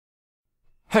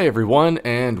Hey everyone,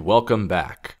 and welcome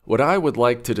back. What I would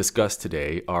like to discuss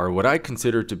today are what I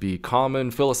consider to be common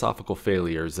philosophical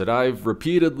failures that I've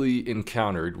repeatedly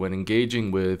encountered when engaging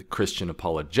with Christian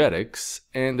apologetics,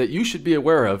 and that you should be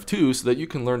aware of too so that you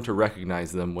can learn to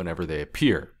recognize them whenever they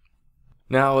appear.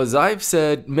 Now, as I've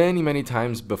said many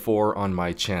times before on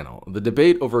my channel, the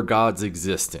debate over God's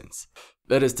existence,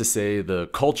 that is to say, the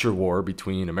culture war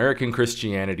between American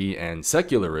Christianity and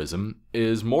secularism,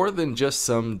 is more than just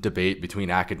some debate between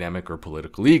academic or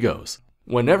political egos.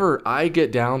 Whenever I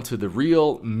get down to the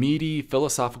real, meaty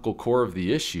philosophical core of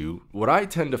the issue, what I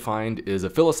tend to find is a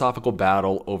philosophical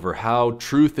battle over how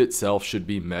truth itself should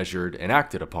be measured and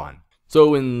acted upon.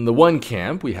 So in the one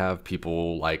camp, we have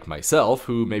people like myself,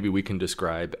 who maybe we can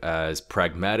describe as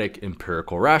pragmatic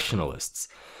empirical rationalists.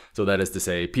 So that is to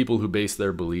say, people who base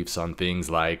their beliefs on things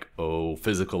like,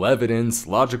 physical evidence,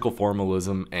 logical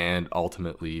formalism, and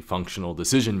ultimately functional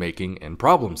decision-making and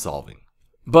problem-solving.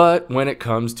 But when it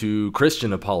comes to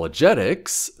Christian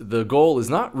apologetics, the goal is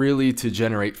not really to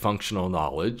generate functional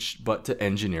knowledge, but to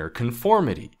engineer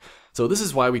conformity. So this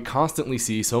is why we constantly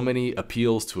see so many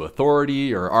appeals to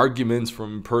authority or arguments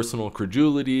from personal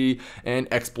credulity and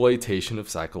exploitation of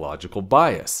psychological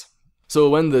bias. So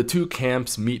when the two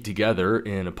camps meet together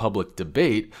in a public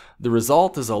debate, the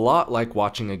result is a lot like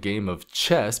watching a game of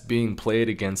chess being played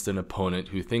against an opponent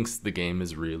who thinks the game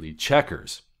is really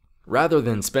checkers. Rather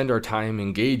than spend our time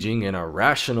engaging in a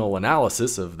rational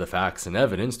analysis of the facts and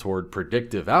evidence toward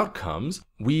predictive outcomes,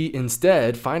 we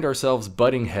instead find ourselves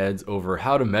butting heads over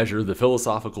how to measure the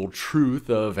philosophical truth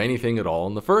of anything at all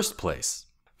in the first place.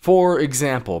 For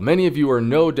example, many of you are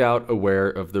no doubt aware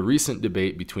of the recent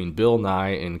debate between Bill Nye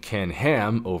and Ken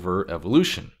Ham over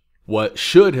evolution. What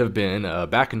should have been a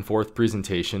back-and-forth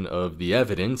presentation of the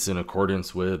evidence in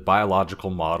accordance with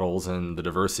biological models and the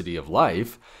diversity of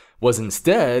life was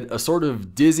instead a sort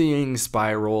of dizzying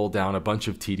spiral down a bunch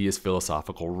of tedious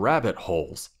philosophical rabbit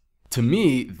holes. To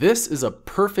me, this is a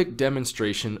perfect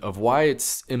demonstration of why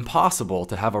it's impossible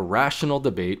to have a rational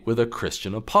debate with a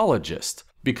Christian apologist.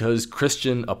 Because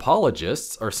Christian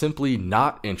apologists are simply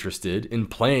not interested in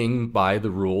playing by the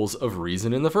rules of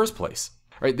reason in the first place.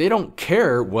 Right? They don't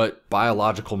care what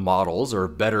biological models are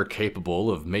better capable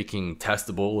of making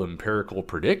testable empirical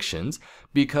predictions,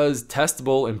 because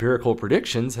testable empirical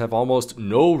predictions have almost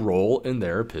no role in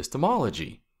their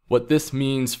epistemology. What this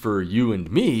means for you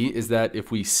and me is that if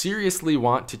we seriously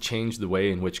want to change the way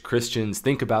in which Christians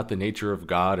think about the nature of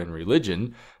God and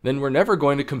religion, then we're never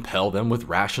going to compel them with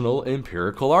rational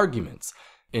empirical arguments.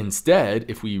 Instead,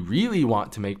 if we really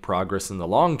want to make progress in the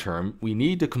long term, we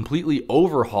need to completely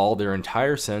overhaul their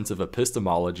entire sense of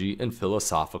epistemology and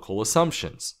philosophical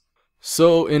assumptions.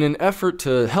 So in an effort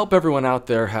to help everyone out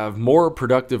there have more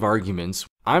productive arguments,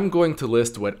 I'm going to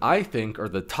list what I think are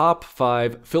the top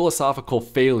 5 philosophical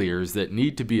failures that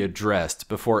need to be addressed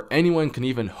before anyone can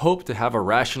even hope to have a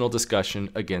rational discussion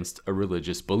against a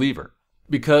religious believer.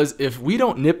 Because if we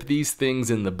don't nip these things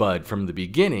in the bud from the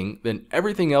beginning, then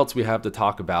everything else we have to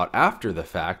talk about after the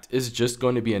fact is just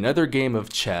going to be another game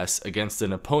of chess against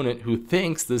an opponent who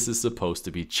thinks this is supposed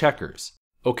to be checkers.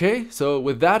 Okay, so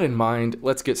with that in mind,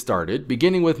 let's get started,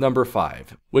 beginning with number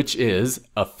 5, which is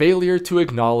a failure to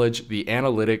acknowledge the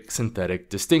analytic-synthetic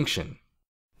distinction.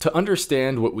 To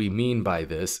understand what we mean by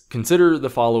this, consider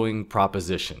the following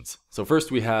propositions. So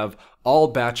first we have all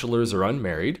bachelors are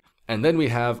unmarried, and then we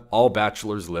have all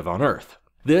bachelors live on Earth.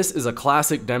 This is a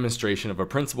classic demonstration of a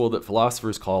principle that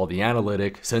philosophers call the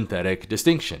analytic-synthetic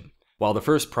distinction. While the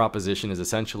first proposition is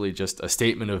essentially just a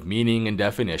statement of meaning and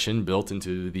definition built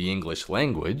into the English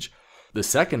language, the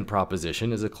second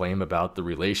proposition is a claim about the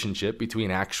relationship between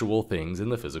actual things in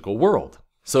the physical world.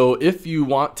 So if you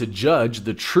want to judge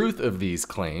the truth of these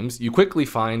claims, you quickly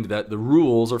find that the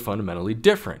rules are fundamentally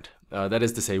different. That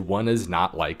is to say, one is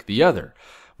not like the other.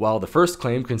 While the first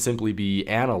claim can simply be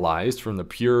analyzed from the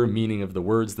pure meaning of the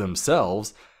words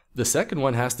themselves, the second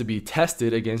one has to be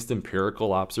tested against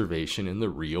empirical observation in the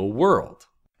real world.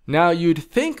 Now, you'd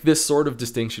think this sort of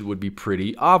distinction would be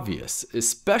pretty obvious,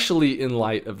 especially in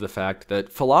light of the fact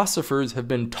that philosophers have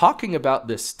been talking about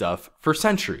this stuff for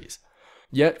centuries.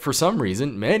 Yet, for some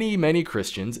reason, many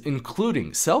Christians,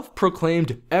 including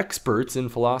self-proclaimed experts in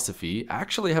philosophy,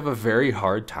 actually have a very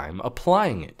hard time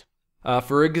applying it.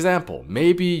 For example,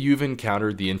 maybe you've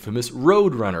encountered the infamous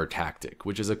roadrunner tactic,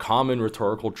 which is a common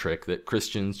rhetorical trick that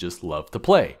Christians just love to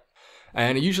play.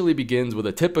 And it usually begins with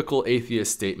a typical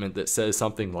atheist statement that says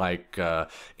something like,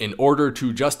 in order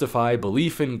to justify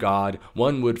belief in God,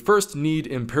 one would first need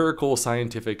empirical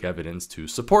scientific evidence to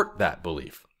support that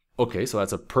belief. Okay, so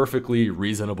that's a perfectly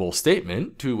reasonable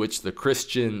statement, to which the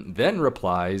Christian then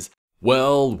replies,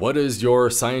 Well, what is your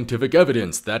scientific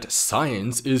evidence that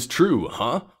science is true,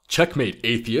 huh? Checkmate,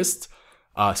 atheist.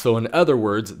 So in other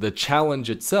words, the challenge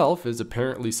itself is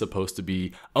apparently supposed to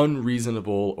be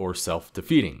unreasonable or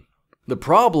self-defeating. The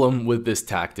problem with this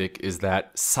tactic is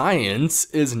that science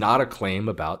is not a claim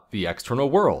about the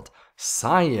external world.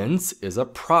 Science is a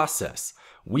process.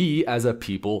 We as a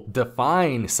people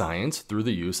define science through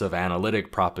the use of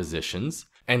analytic propositions,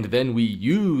 and then we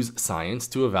use science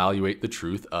to evaluate the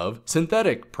truth of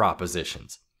synthetic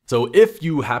propositions. So if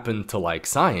you happen to like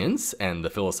science and the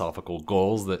philosophical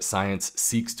goals that science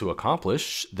seeks to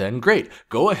accomplish, then great,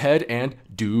 go ahead and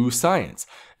do science.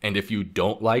 And if you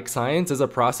don't like science as a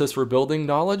process for building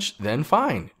knowledge, then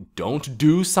fine, don't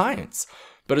do science.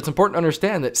 But it's important to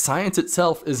understand that science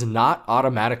itself is not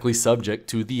automatically subject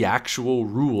to the actual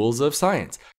rules of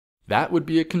science. That would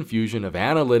be a confusion of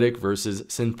analytic versus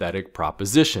synthetic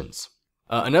propositions.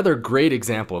 Another great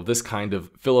example of this kind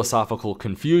of philosophical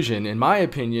confusion, in my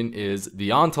opinion, is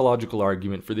the ontological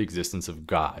argument for the existence of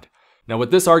God. Now,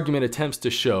 what this argument attempts to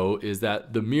show is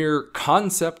that the mere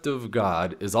concept of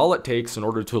God is all it takes in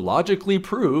order to logically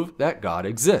prove that God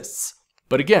exists.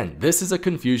 But again, this is a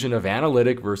confusion of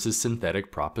analytic versus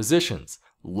synthetic propositions.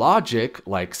 Logic,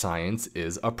 like science,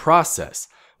 is a process.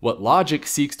 What logic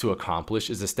seeks to accomplish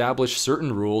is establish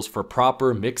certain rules for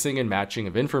proper mixing and matching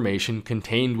of information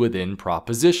contained within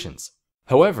propositions.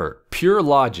 However, pure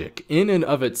logic in and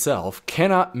of itself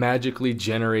cannot magically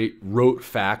generate rote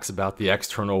facts about the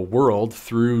external world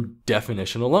through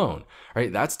definition alone,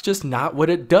 right? That's just not what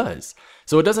it does.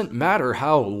 So it doesn't matter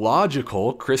how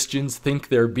logical Christians think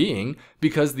they're being,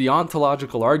 because the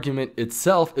ontological argument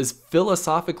itself is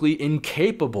philosophically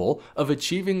incapable of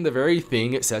achieving the very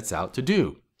thing it sets out to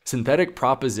do. Synthetic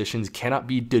propositions cannot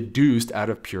be deduced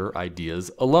out of pure ideas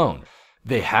alone.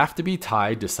 They have to be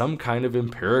tied to some kind of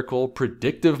empirical,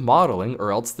 predictive modeling,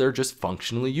 or else they're just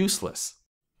functionally useless.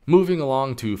 Moving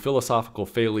along to philosophical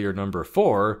failure number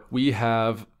 4, we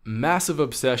have massive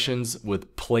obsessions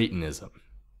with Platonism.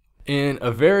 In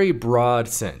a very broad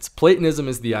sense, Platonism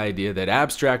is the idea that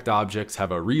abstract objects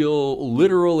have a real,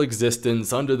 literal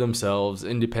existence unto themselves,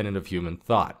 independent of human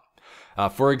thought.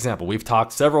 For example, we've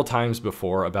talked several times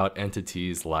before about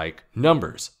entities like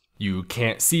numbers. You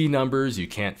can't see numbers, you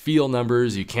can't feel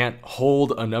numbers, you can't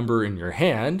hold a number in your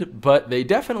hand, but they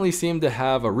definitely seem to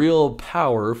have a real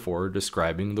power for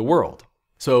describing the world.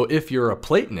 So if you're a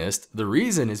Platonist, the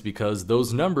reason is because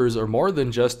those numbers are more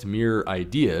than just mere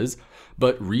ideas,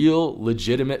 but real,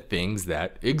 legitimate things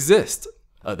that exist.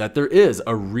 That there is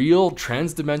a real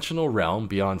transdimensional realm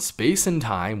beyond space and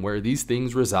time where these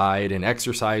things reside and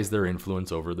exercise their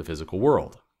influence over the physical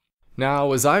world.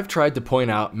 Now, as I've tried to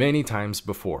point out many times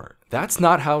before, that's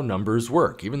not how numbers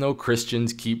work, even though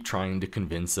Christians keep trying to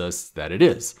convince us that it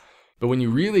is. But when you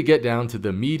really get down to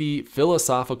the meaty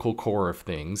philosophical core of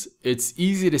things, it's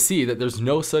easy to see that there's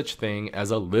no such thing as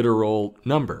a literal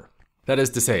number. That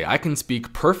is to say, I can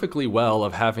speak perfectly well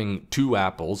of having 2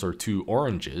 apples or 2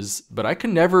 oranges, but I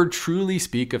can never truly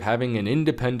speak of having an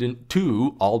independent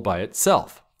 2 all by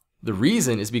itself. The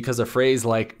reason is because a phrase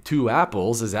like 2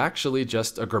 apples is actually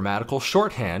just a grammatical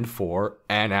shorthand for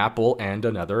an apple and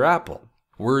another apple.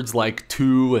 Words like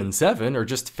 2 and 7 are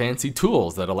just fancy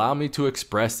tools that allow me to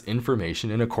express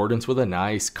information in accordance with a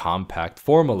nice, compact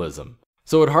formalism.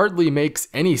 So it hardly makes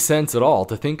any sense at all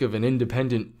to think of an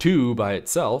independent 2 by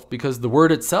itself, because the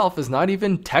word itself is not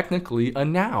even technically a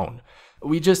noun.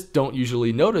 We just don't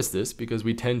usually notice this because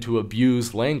we tend to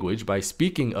abuse language by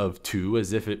speaking of 2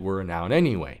 as if it were a noun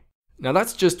anyway. Now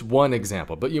that's just one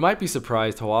example, but you might be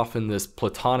surprised how often this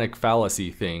Platonic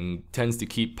fallacy thing tends to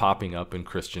keep popping up in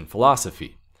Christian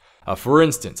philosophy. For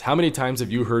instance, how many times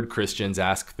have you heard Christians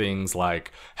ask things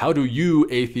like, how do you,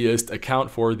 atheist,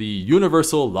 account for the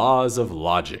universal laws of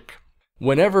logic?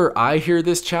 Whenever I hear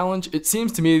this challenge, it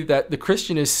seems to me that the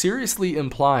Christian is seriously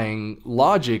implying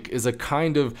logic is a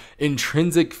kind of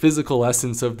intrinsic physical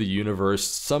essence of the universe,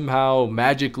 somehow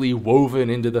magically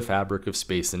woven into the fabric of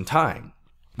space and time.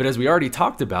 But as we already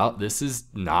talked about, this is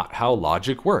not how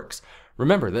logic works.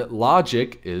 Remember that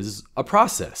logic is a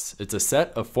process. It's a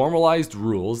set of formalized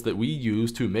rules that we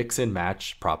use to mix and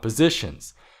match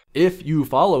propositions. If you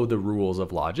follow the rules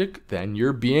of logic, then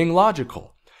you're being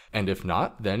logical. And if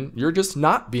not, then you're just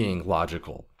not being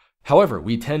logical. However,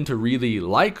 we tend to really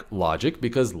like logic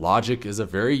because logic is a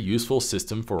very useful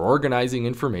system for organizing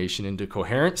information into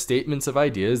coherent statements of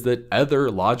ideas that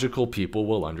other logical people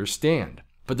will understand.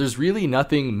 But there's really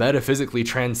nothing metaphysically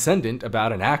transcendent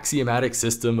about an axiomatic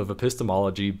system of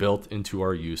epistemology built into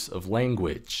our use of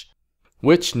language.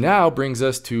 Which now brings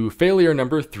us to failure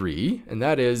number 3, and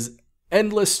that is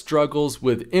endless struggles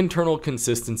with internal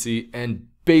consistency and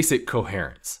basic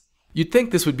coherence. You'd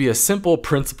think this would be a simple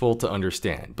principle to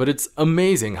understand, but it's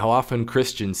amazing how often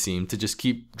Christians seem to just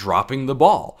keep dropping the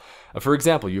ball. For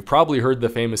example, you've probably heard the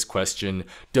famous question,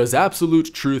 does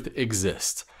absolute truth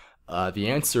exist? The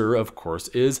answer, of course,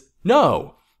 is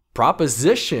no.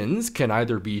 Propositions can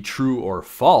either be true or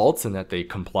false in that they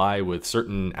comply with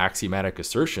certain axiomatic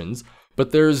assertions,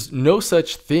 but there's no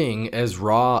such thing as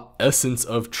raw essence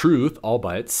of truth all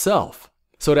by itself.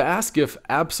 So to ask if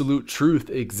absolute truth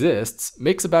exists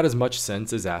makes about as much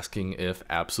sense as asking if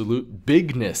absolute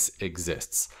bigness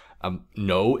exists.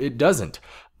 No, it doesn't.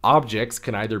 Objects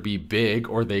can either be big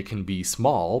or they can be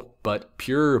small, but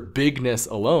pure bigness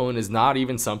alone is not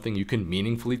even something you can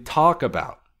meaningfully talk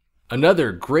about.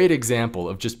 Another great example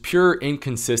of just pure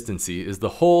inconsistency is the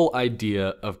whole idea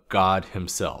of God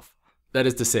himself. That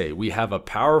is to say, we have a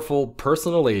powerful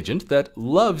personal agent that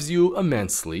loves you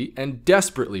immensely and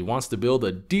desperately wants to build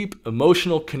a deep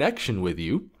emotional connection with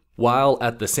you, while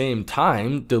at the same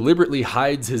time deliberately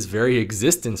hides his very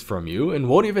existence from you and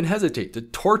won't even hesitate to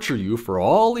torture you for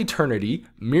all eternity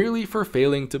merely for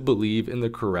failing to believe in the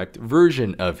correct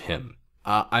version of him.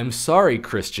 I'm sorry,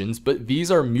 Christians, but these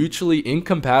are mutually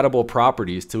incompatible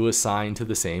properties to assign to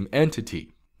the same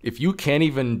entity. If you can't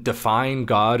even define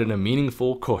God in a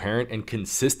meaningful, coherent, and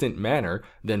consistent manner,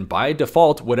 then by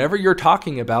default, whatever you're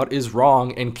talking about is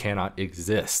wrong and cannot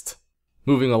exist.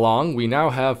 Moving along, we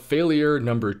now have failure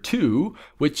number 2,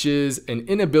 which is an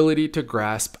inability to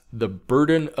grasp the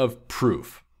burden of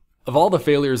proof. Of all the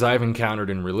failures I've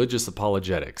encountered in religious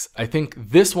apologetics, I think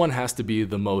this one has to be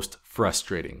the most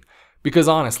frustrating. Because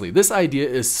honestly, this idea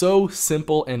is so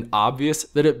simple and obvious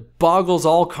that it boggles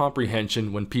all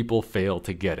comprehension when people fail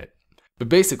to get it. But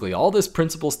basically, all this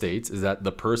principle states is that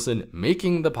the person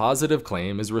making the positive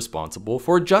claim is responsible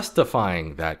for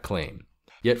justifying that claim.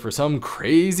 Yet for some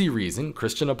crazy reason,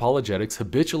 Christian apologetics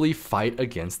habitually fight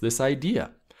against this idea.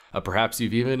 Perhaps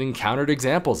you've even encountered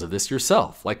examples of this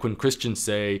yourself, like when Christians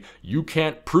say, you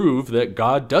can't prove that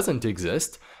God doesn't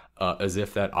exist, as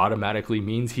if that automatically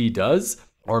means he does.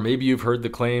 Or maybe you've heard the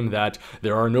claim that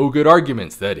there are no good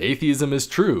arguments that atheism is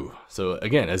true. So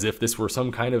again, as if this were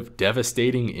some kind of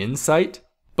devastating insight.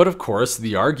 But of course,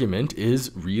 the argument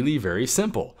is really very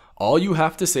simple. All you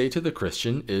have to say to the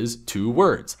Christian is 2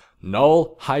 words,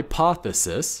 null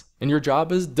hypothesis, and your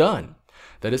job is done.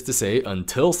 That is to say,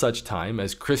 until such time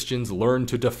as Christians learn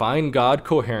to define God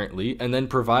coherently and then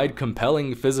provide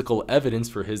compelling physical evidence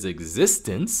for his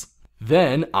existence,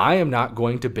 then I am not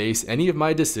going to base any of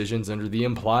my decisions under the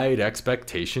implied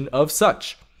expectation of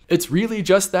such. It's really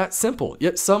just that simple,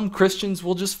 yet some Christians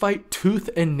will just fight tooth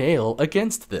and nail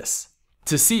against this.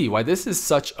 To see why this is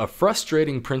such a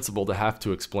frustrating principle to have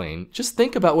to explain, just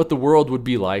think about what the world would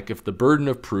be like if the burden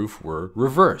of proof were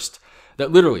reversed.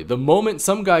 That literally, the moment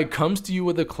some guy comes to you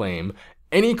with a claim,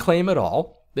 any claim at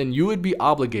all, then you would be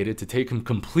obligated to take him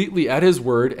completely at his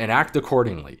word and act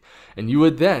accordingly. And you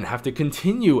would then have to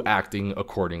continue acting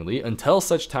accordingly until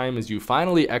such time as you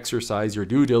finally exercise your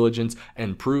due diligence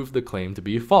and prove the claim to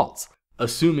be false.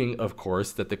 Assuming, of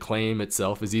course, that the claim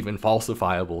itself is even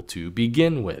falsifiable to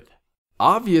begin with.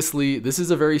 Obviously, this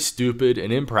is a very stupid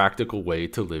and impractical way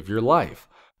to live your life.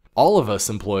 All of us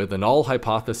employ the null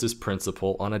hypothesis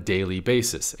principle on a daily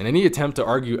basis, and any attempt to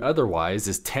argue otherwise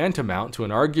is tantamount to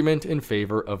an argument in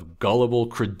favor of gullible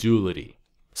credulity.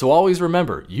 So always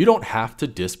remember, you don't have to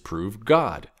disprove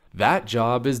God. That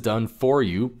job is done for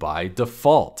you by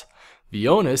default. The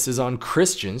onus is on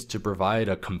Christians to provide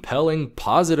a compelling,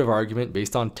 positive argument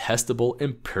based on testable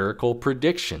empirical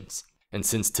predictions. And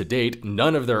since to date,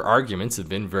 none of their arguments have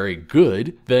been very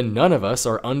good, then none of us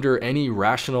are under any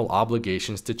rational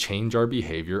obligations to change our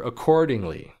behavior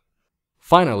accordingly.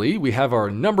 Finally, we have our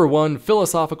number 1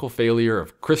 philosophical failure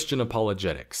of Christian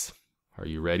apologetics. Are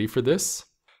you ready for this?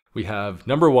 We have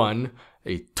number 1,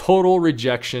 a total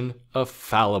rejection of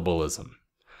fallibilism.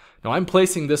 Now I'm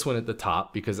placing this one at the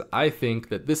top because I think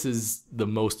that this is the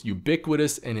most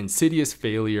ubiquitous and insidious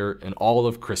failure in all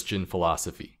of Christian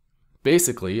philosophy.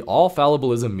 Basically, all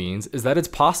fallibilism means is that it's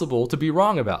possible to be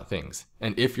wrong about things.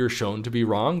 And if you're shown to be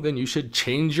wrong, then you should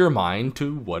change your mind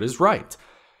to what is right.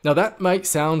 Now that might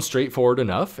sound straightforward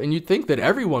enough, and you'd think that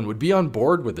everyone would be on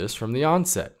board with this from the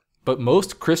onset. But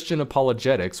most Christian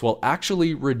apologetics will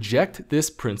actually reject this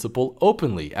principle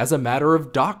openly as a matter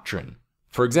of doctrine.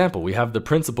 For example, we have the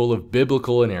principle of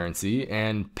biblical inerrancy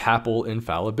and papal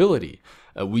infallibility.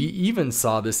 We even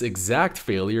saw this exact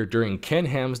failure during Ken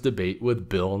Ham's debate with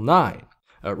Bill Nye.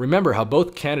 Remember how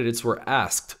both candidates were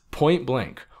asked point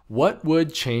blank, what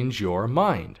would change your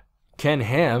mind? Ken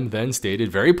Ham then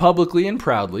stated very publicly and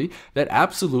proudly that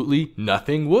absolutely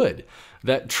nothing would.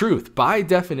 That truth, by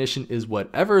definition, is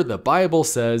whatever the Bible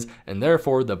says, and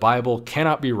therefore the Bible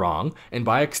cannot be wrong, and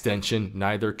by extension,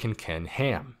 neither can Ken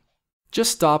Ham.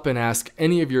 Just stop and ask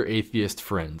any of your atheist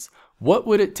friends, what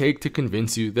would it take to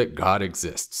convince you that God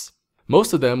exists?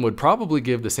 Most of them would probably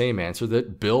give the same answer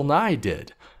that Bill Nye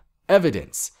did.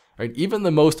 Evidence. Right? Even the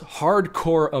most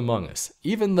hardcore among us,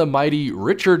 even the mighty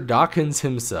Richard Dawkins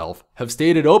himself, have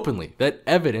stated openly that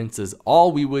evidence is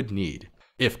all we would need.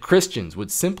 If Christians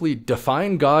would simply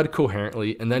define God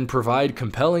coherently and then provide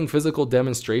compelling physical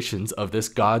demonstrations of this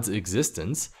God's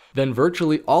existence, then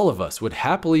virtually all of us would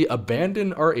happily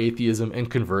abandon our atheism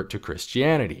and convert to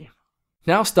Christianity.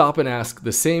 Now stop and ask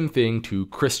the same thing to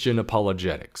Christian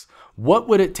apologetics. What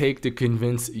would it take to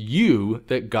convince you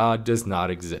that God does not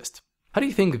exist? How do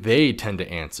you think they tend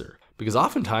to answer? Because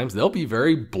oftentimes they'll be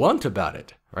very blunt about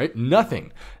it, right?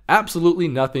 Nothing, absolutely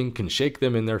nothing can shake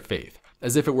them in their faith,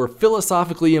 as if it were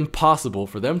philosophically impossible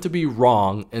for them to be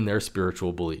wrong in their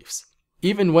spiritual beliefs.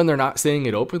 Even when they're not saying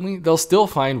it openly, they'll still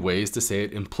find ways to say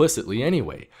it implicitly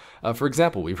anyway. For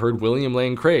example, we've heard William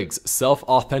Lane Craig's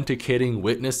self-authenticating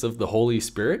witness of the Holy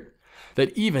Spirit,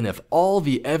 that even if all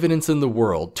the evidence in the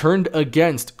world turned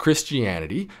against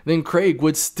Christianity, then Craig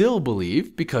would still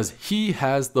believe because he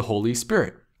has the Holy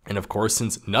Spirit. And of course,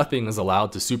 since nothing is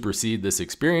allowed to supersede this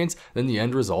experience, then the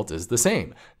end result is the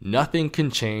same. Nothing can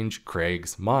change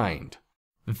Craig's mind.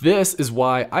 This is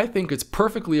why I think it's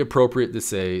perfectly appropriate to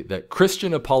say that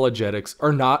Christian apologetics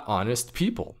are not honest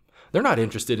people. They're not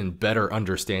interested in better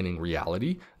understanding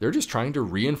reality. They're just trying to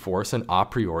reinforce an a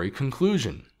priori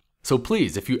conclusion. So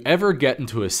please, if you ever get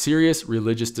into a serious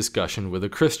religious discussion with a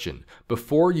Christian,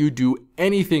 before you do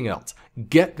anything else,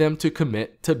 get them to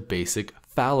commit to basic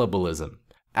fallibilism.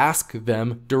 Ask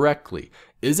them directly,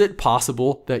 is it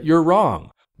possible that you're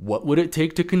wrong? What would it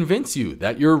take to convince you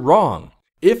that you're wrong?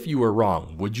 If you were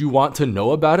wrong, would you want to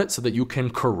know about it so that you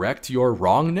can correct your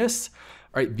wrongness?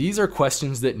 All right, these are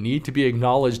questions that need to be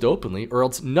acknowledged openly, or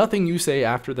else nothing you say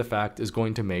after the fact is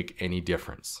going to make any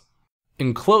difference.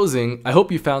 In closing, I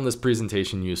hope you found this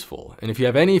presentation useful, and if you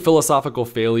have any philosophical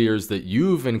failures that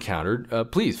you've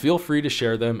encountered, please feel free to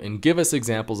share them and give us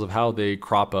examples of how they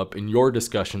crop up in your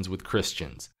discussions with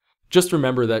Christians. Just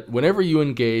remember that whenever you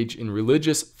engage in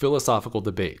religious philosophical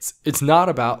debates, it's not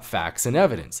about facts and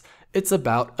evidence, it's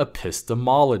about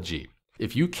epistemology.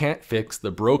 If you can't fix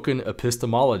the broken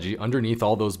epistemology underneath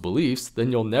all those beliefs,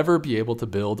 then you'll never be able to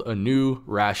build a new,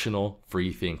 rational,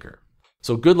 free thinker.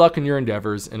 So good luck in your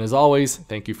endeavors, and as always,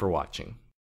 thank you for watching.